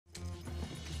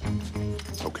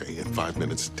Okay, in 5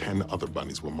 minutes, 10 other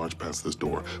bunnies will march past this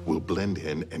door. We'll blend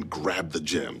in and grab the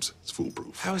gems. It's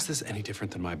foolproof. How is this any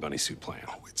different than my bunny suit plan?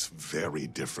 Oh, it's very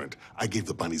different. I gave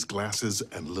the bunnies glasses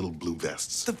and little blue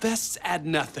vests. The vests add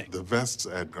nothing. The vests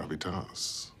add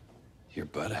gravitas. Your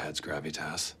butt adds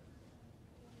gravitas.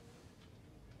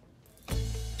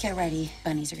 Get ready.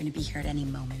 Bunnies are gonna be here at any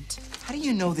moment. How do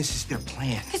you know this is their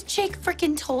plan? Because Jake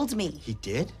frickin' told me. He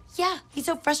did? Yeah, he's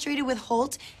so frustrated with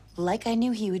Holt, like I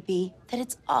knew he would be, that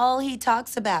it's all he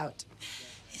talks about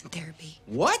in therapy.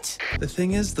 What? The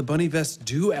thing is, the bunny vests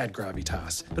do add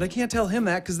gravitas, but I can't tell him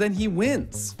that because then he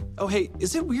wins. Oh, hey,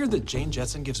 is it weird that Jane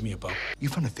Jetson gives me a bow? You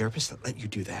found a therapist that let you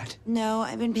do that? No,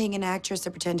 I've been paying an actress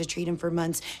to pretend to treat him for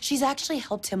months. She's actually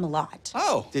helped him a lot.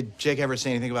 Oh, did Jake ever say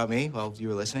anything about me while you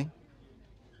were listening?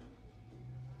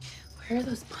 Where are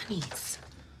those bunnies?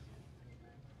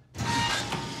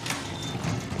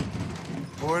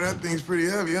 Boy, that thing's pretty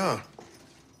heavy, huh?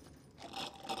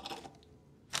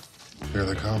 Here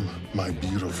they come, my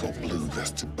beautiful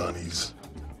blue-vested bunnies.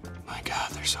 My God,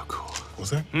 they're so cool.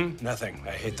 What's that? Nothing.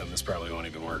 I hate them. This probably won't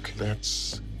even work.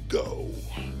 Let's go.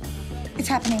 It's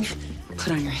happening.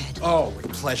 Put on your head. Oh,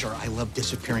 with pleasure. I love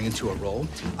disappearing into a role.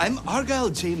 I'm Argyle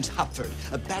James Hopford,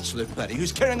 a bachelor buddy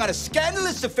who's carrying on a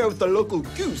scandalous affair with the local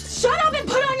goose. Shut up and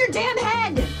put on your damn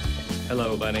head!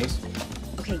 Hello, bunnies.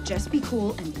 Okay, just be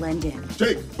cool and blend in.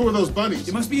 Jake, who are those bunnies?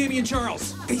 It must be Amy and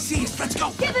Charles. They see us. Let's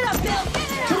go. Give it up, Bill! Give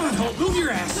it up! Come on, Holt. Move your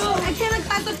ass. Oh, I can't let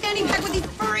class up standing back with these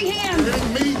furry hands!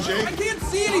 Hitting me, I Jake. can't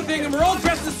see anything, and we're all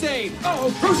dressed the same.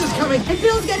 Oh, Bruce is coming. And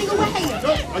Bill's getting away!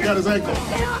 Nope, I got his ankle.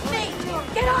 Get off me!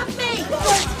 Get off me!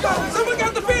 Let's go! Someone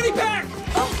got the fanny pack.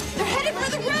 Oh, they're headed for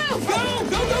the roof! Go,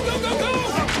 go, go, go, go, go.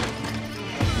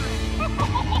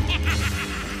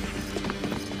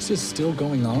 This is still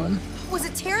going on? Was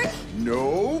it Terry?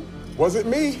 No, wasn't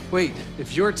me. Wait,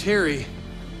 if you're Terry,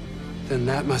 then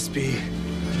that must be...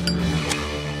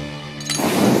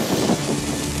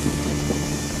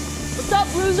 What's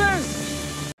up, losers?